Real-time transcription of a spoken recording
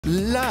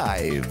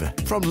Live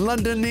from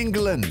London,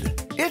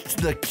 England, it's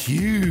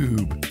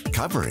theCUBE,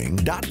 covering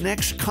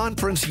 .NEXT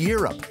Conference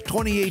Europe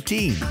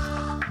 2018.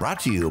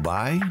 Brought to you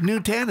by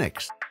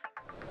Nutanix.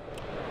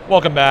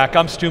 Welcome back,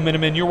 I'm Stu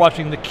Miniman. You're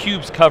watching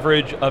theCUBE's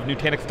coverage of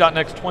Nutanix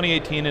 .NEXT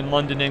 2018 in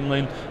London,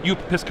 England.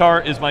 Joep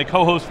Piscaer is my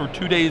co-host for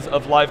 2 days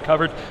of live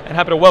coverage, and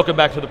happy to welcome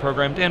back to the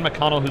program Dan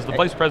McConnell, who's the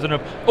Vice President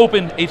of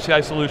Open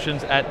HCI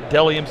Solutions at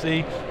Dell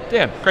EMC.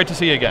 Dan, great to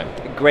see you again.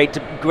 Great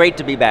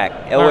to be back.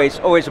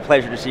 Always a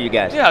pleasure to see you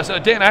guys. Yeah, so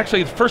Dan,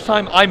 actually the first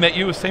time I met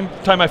you, the same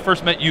time I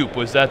first met Joep,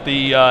 was at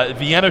the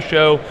Vienna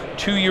show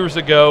 2 years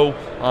ago.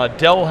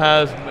 Dell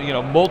has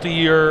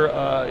multi-year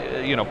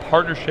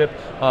partnership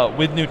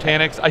with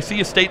Nutanix. I see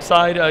you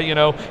stateside,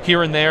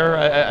 here and there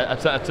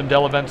at some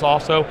Dell events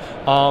also.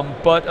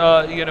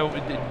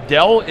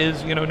 Dell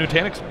is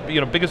Nutanix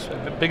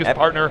biggest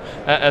partner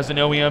as an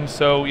OEM.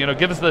 So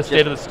give us the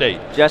state of the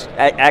state. Just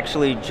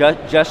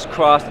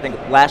crossed, I think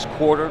last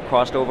quarter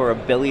crossed over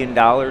 $1 billion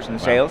in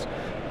sales.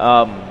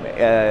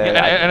 And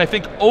I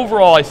think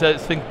overall, I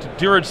think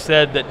Dheeraj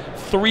said that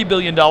 $3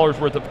 billion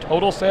worth of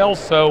total sales,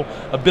 so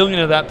 $1 billion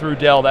of that through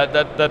Dell.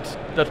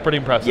 That's pretty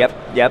impressive.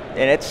 Yep.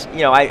 And it's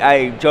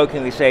I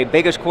jokingly say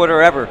biggest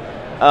quarter ever.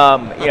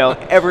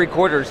 Every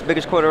quarter is the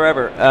biggest quarter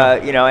ever.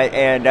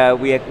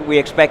 We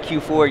expect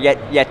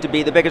Q4 yet to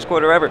be the biggest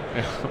quarter ever.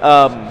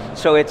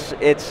 So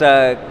it's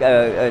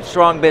a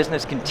strong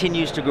business,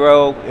 continues to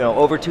grow.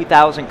 Over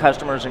 2,000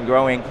 customers and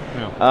growing.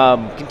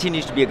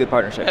 Continues to be a good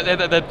partnership.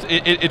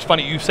 It's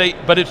funny you say,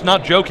 but it's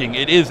not joking.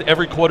 It is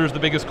every quarter is the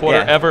biggest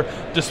quarter ever,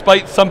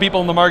 despite some people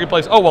in the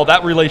marketplace. Oh well,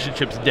 that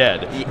relationship's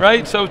dead,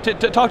 right? So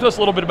talk to us a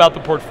little bit about the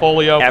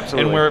portfolio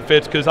and where it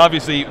fits, because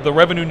obviously the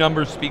revenue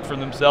numbers speak for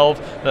themselves.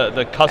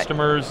 The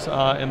customers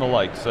and the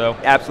like. So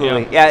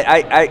absolutely,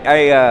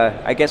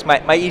 I guess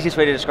my easiest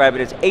way to describe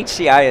it is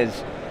HCI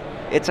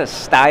it's a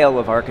style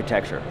of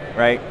architecture,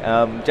 right?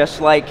 Just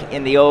like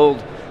in the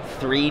old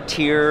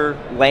 3-tier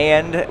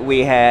land, we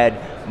had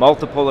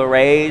multiple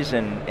arrays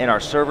and our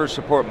servers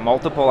support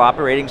multiple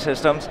operating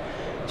systems.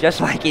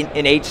 Just like in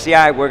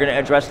HCI, we're going to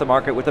address the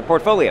market with a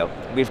portfolio.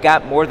 We've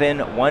got more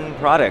than one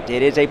product.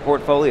 It is a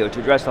portfolio to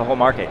address the whole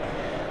market.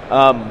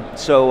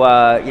 The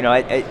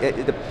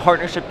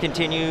partnership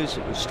continues,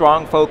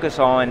 strong focus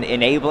on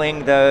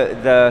enabling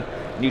the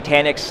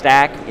Nutanix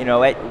stack.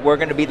 We're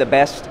going to be the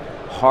best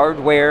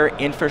hardware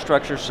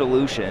infrastructure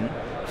solution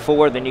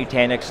for the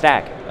Nutanix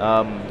stack.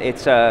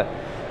 It's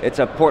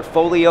a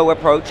portfolio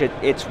approach.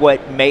 It's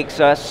what makes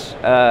us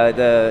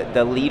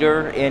the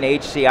leader in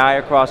HCI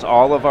across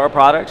all of our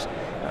products,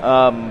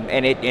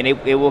 and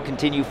it will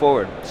continue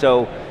forward.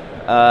 So.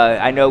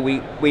 I know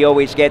we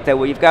always get that,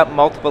 well, you've got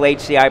multiple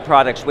HCI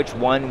products, which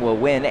one will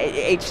win?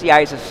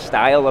 HCI is a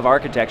style of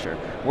architecture.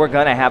 We're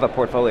going to have a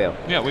portfolio.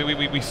 Yeah,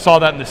 we saw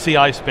that in the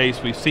CI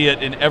space. We see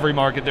it in every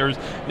market. There's,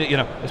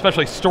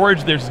 especially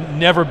storage, there's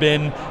never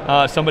been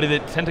somebody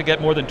that tend to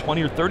get more than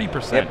 20 or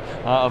 30%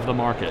 of the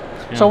market.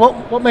 So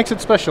what makes it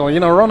special?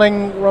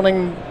 Running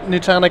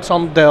Nutanix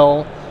on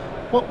Dell,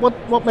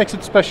 what makes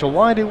it special?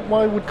 Why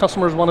would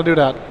customers want to do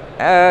that?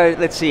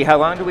 Let's see, how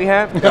long do we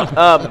have?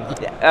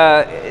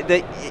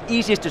 The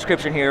easiest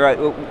description here,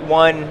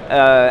 one,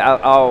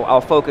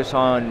 I'll focus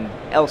on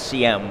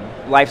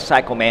LCM,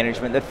 lifecycle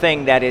management, the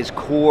thing that is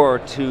core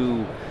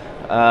to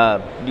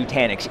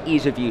Nutanix,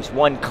 ease of use,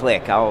 one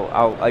click.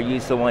 I'll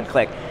use the one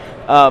click.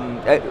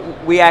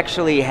 We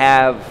actually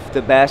have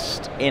the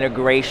best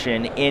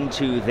integration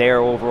into their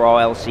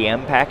overall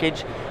LCM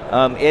package.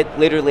 It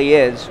literally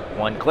is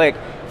one click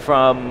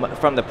from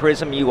the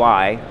Prism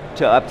UI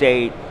to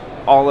update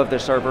all of the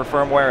server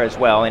firmware as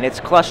well, and it's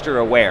cluster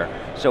aware.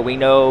 So we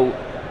know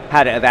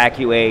how to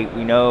evacuate,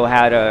 we know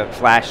how to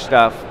flash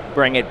stuff,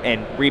 bring it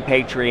and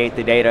repatriate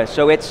the data.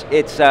 So it's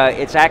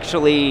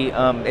actually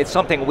it's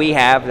something we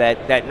have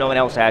that no one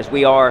else has.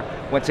 We are,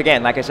 once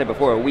again, like I said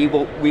before, we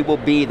will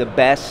be the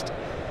best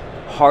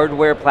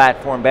hardware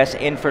platform, best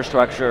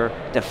infrastructure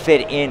to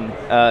fit in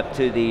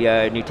to the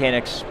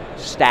Nutanix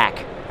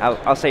stack.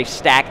 I'll say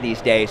stack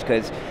these days,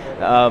 because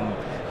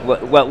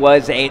what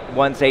was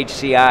once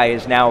HCI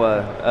is now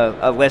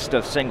a list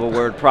of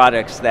single-word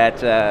products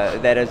that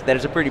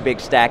is a pretty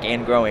big stack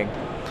and growing.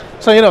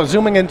 So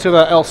zooming into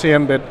the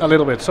LCM bit a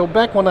little bit. So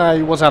back when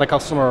I was at a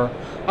customer,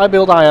 I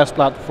built IaaS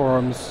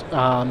platforms,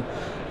 and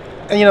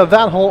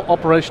that whole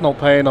operational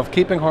pain of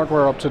keeping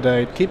hardware up to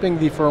date, keeping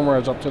the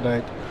firmwares up to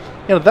date,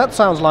 that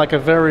sounds like a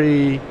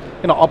very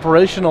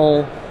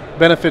operational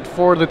benefit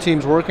for the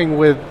teams working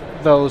with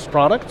those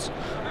products.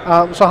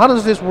 So how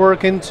does this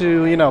work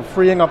into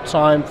freeing up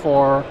time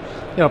for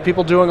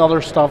people doing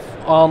other stuff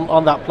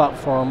on that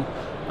platform?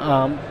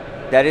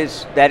 That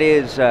is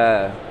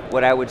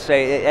what I would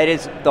say. That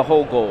is the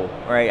whole goal,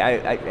 right?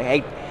 I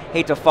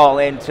hate to fall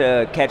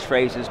into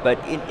catchphrases,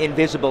 but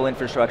invisible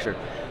infrastructure.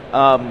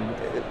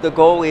 The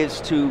goal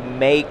is to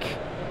make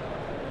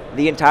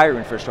the entire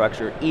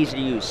infrastructure easy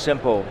to use,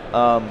 simple,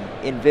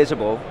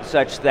 invisible,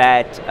 such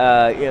that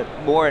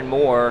more and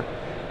more.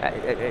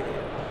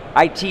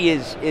 IT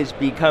is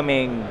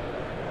becoming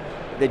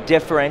the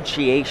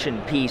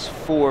differentiation piece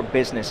for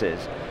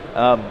businesses.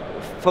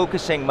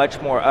 focusing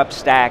much more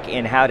upstack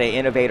in how to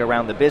innovate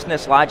around the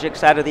business logic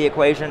side of the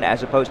equation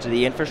as opposed to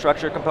the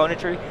infrastructure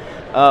componentry.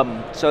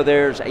 So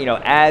there's,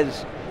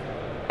 as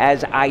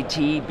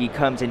IT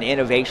becomes an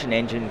innovation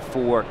engine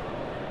for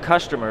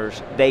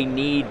customers, they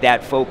need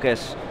that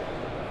focus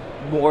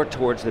more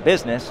towards the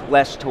business,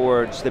 less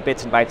towards the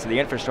bits and bytes of the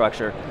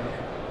infrastructure.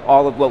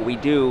 All of what we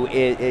do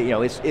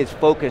is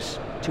focused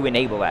to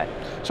enable that.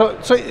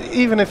 So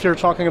even if you're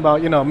talking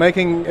about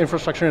making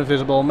infrastructure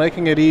invisible,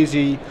 making it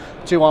easy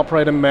to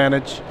operate and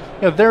manage,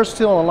 there's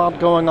still a lot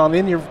going on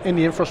in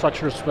the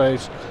infrastructure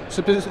space,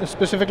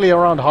 specifically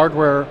around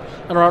hardware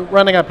and around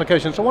running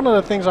applications. So one of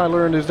the things I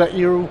learned is that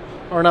you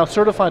are now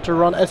certified to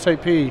run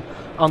SAP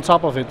on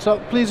top of it. So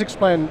please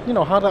explain,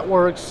 how that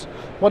works,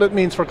 what it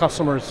means for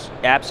customers.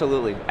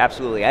 Absolutely,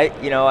 absolutely. I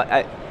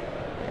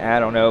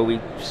don't know. We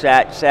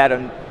sat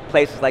on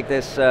places like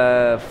this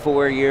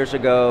 4 years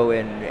ago,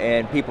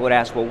 and people would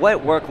ask, well,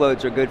 what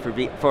workloads are good for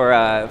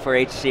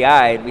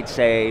HCI? And we'd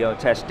say,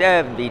 test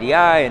dev and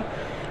VDI, and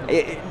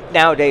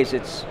nowadays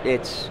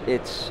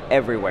it's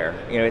everywhere.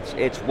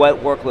 It's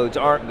what workloads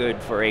aren't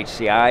good for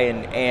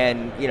HCI,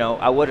 and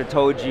I would have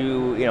told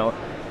you,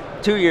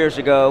 2 years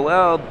ago,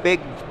 well, big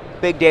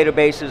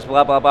databases,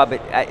 blah blah blah.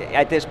 But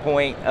at this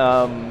point,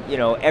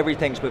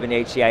 everything's moving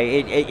to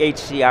HCI.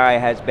 HCI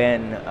has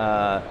been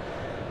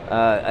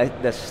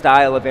the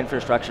style of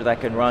infrastructure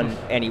that can run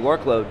any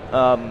workload,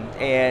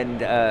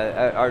 and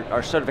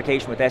our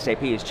certification with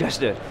SAP is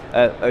just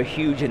a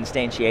huge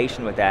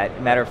instantiation with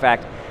that. Matter of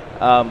fact,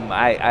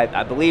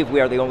 I believe we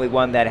are the only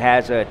one that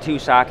has a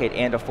 2-socket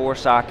and a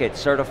 4-socket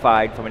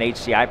certified from an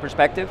HCI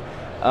perspective.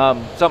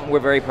 Something we're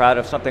very proud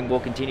of, something we'll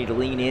continue to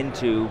lean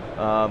into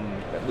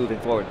moving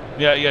forward.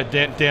 Yeah,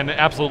 Dan,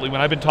 absolutely.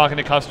 When I've been talking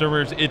to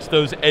customers, it's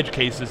those edge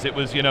cases. It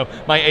was,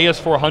 my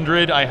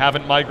AS400, I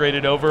haven't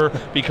migrated over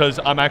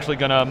because I'm actually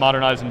going to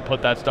modernize and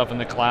put that stuff in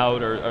the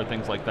cloud or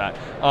things like that.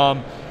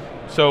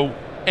 So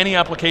any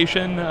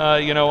application,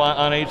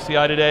 on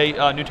HCI today,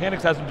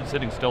 Nutanix hasn't been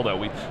sitting still though.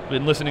 We've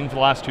been listening for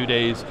the last 2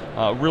 days,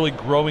 really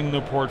growing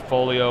the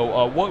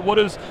portfolio. What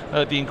is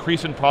the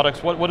increase in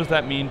products? What does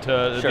that mean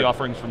to the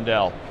offerings from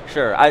Dell?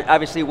 Sure,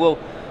 obviously we'll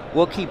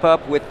keep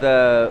up with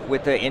the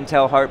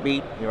Intel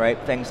heartbeat, right?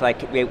 Things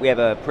like, we have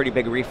a pretty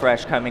big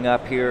refresh coming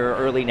up here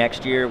early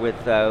next year with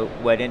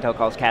what Intel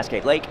calls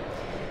Cascade Lake.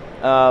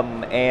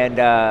 And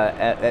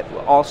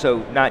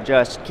also not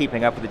just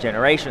keeping up with the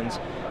generations,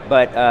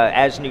 but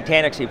as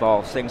Nutanix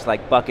evolves, things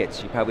like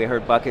buckets, you probably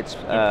heard buckets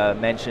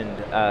mentioned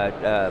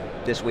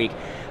this week.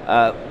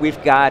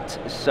 We've got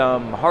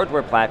some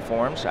hardware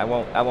platforms. I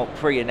won't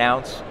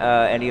pre-announce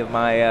any of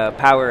my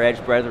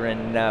PowerEdge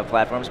brethren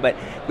platforms, but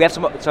we have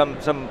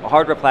some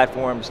hardware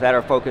platforms that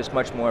are focused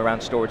much more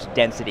around storage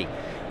density.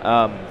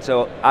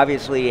 So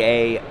obviously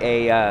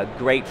a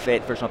great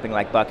fit for something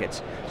like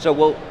buckets. So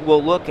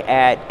we'll look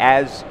at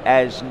as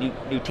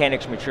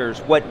Nutanix matures,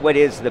 what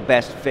is the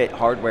best fit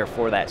hardware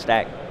for that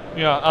stack.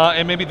 Yeah,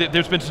 and maybe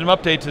there's been some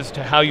updates as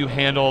to how you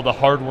handle the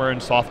hardware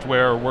and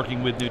software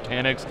working with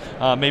Nutanix.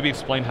 Maybe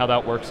explain how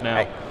that works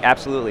now.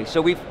 Absolutely.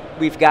 So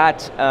we've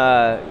got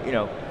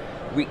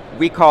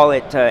we call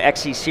it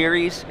XC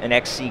Series and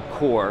XC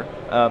Core.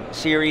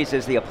 Series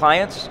is the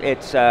appliance.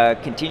 It's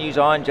continues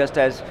on just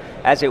as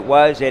it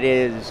was. It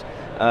is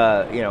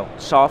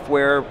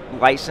software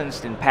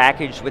licensed and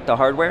packaged with the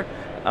hardware.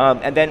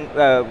 And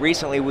then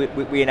recently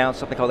we announced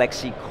something called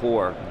XC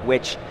Core,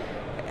 which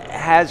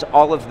has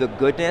all of the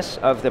goodness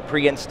of the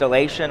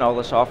pre-installation. All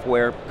the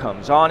software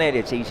comes on it.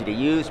 It's easy to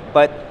use,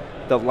 but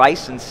the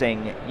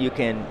licensing, you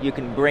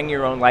can bring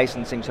your own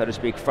licensing, so to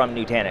speak, from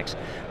Nutanix.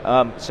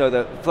 So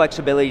the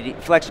flexibility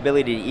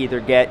to either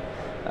get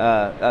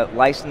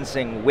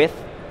licensing with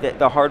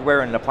the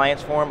hardware in an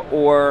appliance form,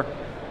 or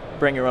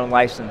bring your own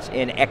license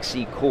in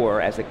XC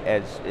Core, as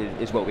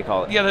is what we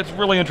call it. Yeah, that's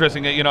really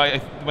interesting.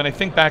 When I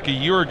think back a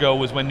year ago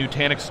was when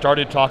Nutanix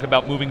started talking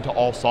about moving to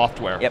all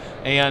software. Yep.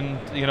 And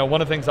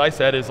one of the things I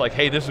said is like,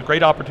 hey, this is a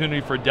great opportunity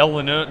for Dell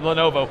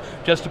Lenovo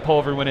just to pull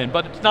everyone in,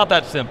 but it's not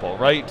that simple,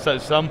 right? So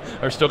some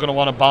are still going to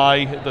want to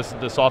buy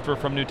the software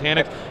from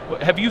Nutanix.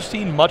 Have you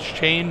seen much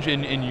change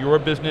in your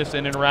business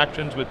and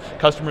interactions with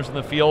customers in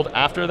the field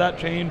after that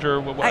change,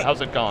 or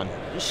how's it gone?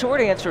 The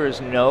short answer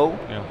is no.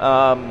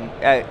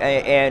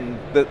 Yeah.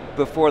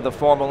 Before the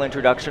formal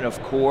introduction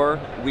of Core,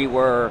 we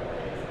were,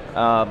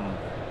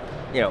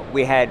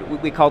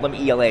 we called them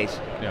ELAs.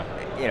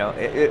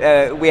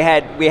 Yeah. We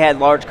had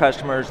large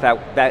customers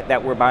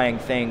that were buying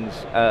things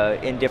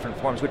in different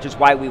forms, which is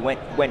why we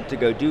went to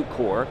go do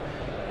Core.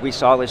 We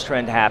saw this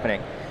trend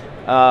happening,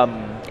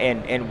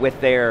 and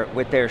with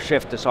their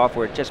shift to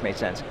software, it just made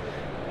sense.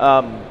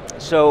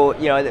 So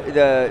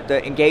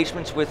the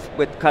engagements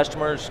with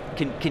customers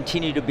can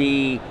continue to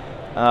be.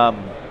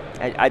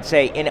 I'd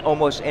say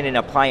almost in an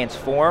appliance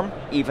form,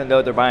 even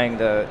though they're buying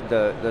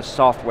the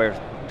software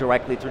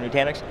directly through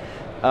Nutanix.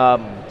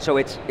 So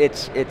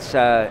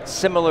it's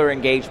similar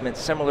engagement,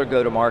 similar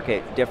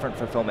go-to-market, different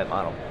fulfillment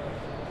model.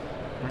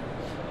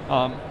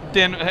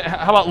 Dan,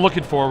 how about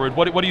looking forward?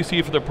 What do you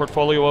see for the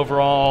portfolio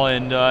overall,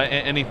 and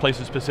any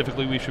places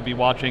specifically we should be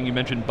watching? You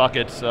mentioned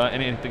buckets.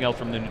 Anything else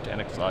from the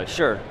Nutanix side?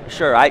 Sure.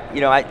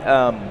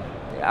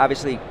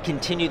 Obviously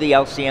continue the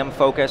LCM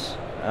focus.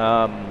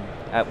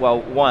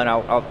 Well, one,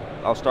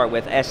 I'll start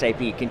with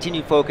SAP.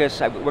 Continued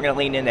focus. We're going to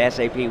lean into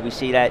SAP. We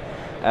see that,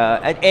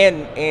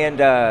 and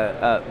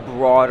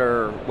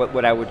broader,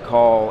 what I would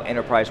call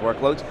enterprise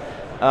workloads.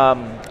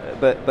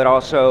 But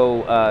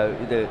also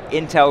the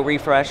Intel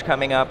refresh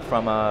coming up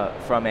from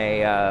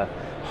a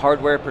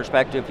hardware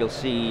perspective. You'll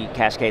see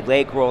Cascade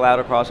Lake roll out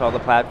across all the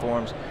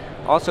platforms.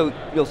 Also,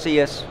 you'll see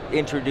us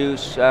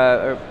introduce,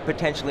 or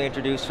potentially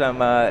introduce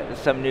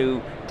some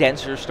new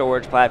denser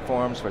storage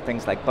platforms for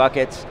things like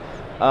buckets.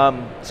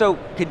 So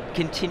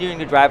continuing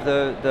to drive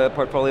the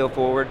portfolio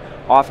forward,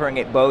 offering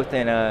it both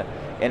in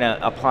an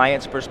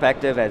appliance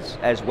perspective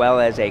as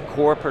well as a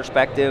core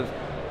perspective.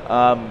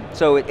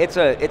 So it's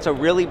a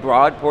really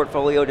broad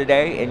portfolio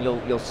today, and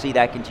you'll see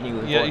that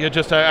continue. Yeah,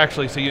 just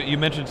actually, so you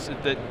mentioned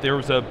that there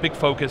was a big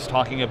focus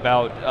talking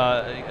about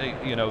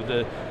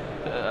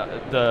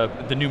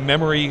the new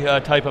memory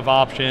type of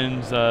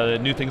options,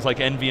 new things like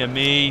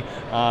NVMe.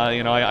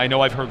 I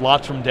know I've heard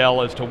lots from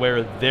Dell as to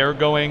where they're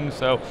going,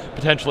 so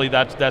potentially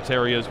that's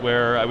areas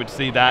where I would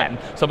see that, and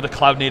some of the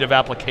cloud native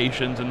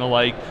applications and the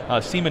like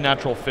seem a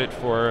natural fit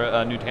for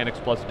Nutanix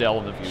plus Dell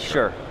in the future.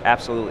 Sure,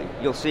 absolutely.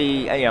 You'll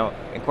see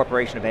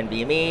incorporation of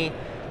NVMe,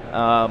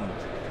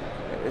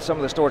 some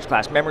of the storage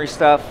class memory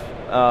stuff.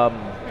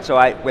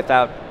 So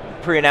without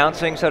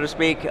pre-announcing, so to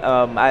speak,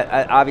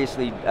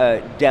 obviously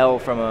Dell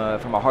from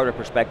a hardware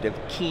perspective,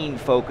 keen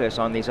focus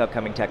on these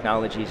upcoming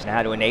technologies and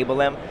how to enable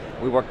them.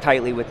 We work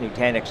tightly with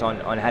Nutanix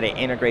on how to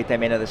integrate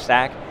them into the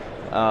stack.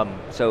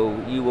 So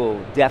you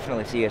will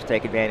definitely see us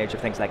take advantage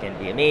of things like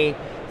NVMe,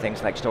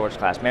 things like storage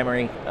class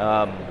memory.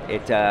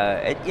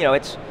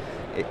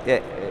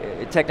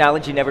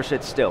 Technology never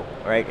sits still,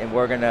 right? And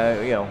we're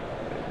gonna,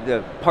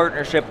 the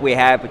partnership we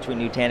have between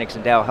Nutanix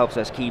and Dell helps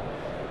us keep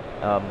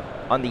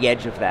on the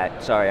edge of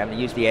that. Sorry, I'm going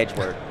to use the edge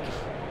word.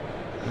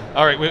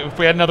 All right, if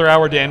we had another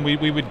hour, Dan,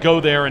 we would go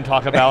there and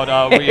talk about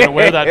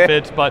where that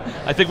fits, but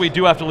I think we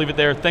do have to leave it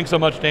there. Thanks so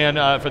much, Dan,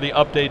 for the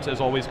updates. As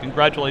always,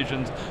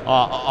 congratulations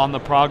on the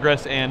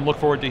progress, and look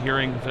forward to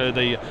hearing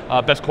the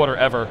best quarter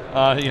ever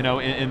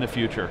in the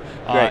future.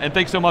 And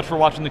thanks so much for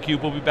watching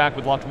theCUBE. We'll be back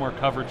with lots more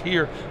coverage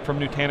here from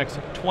Nutanix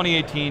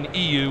 2018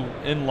 EU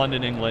in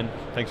London, England.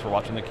 Thanks for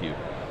watching theCUBE.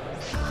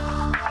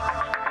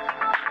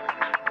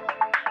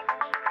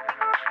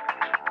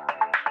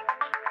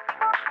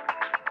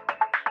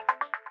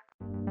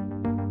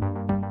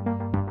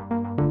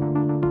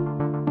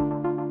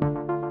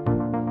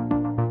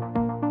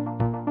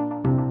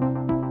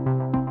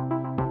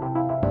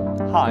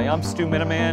 Hi, I'm Stu Miniman.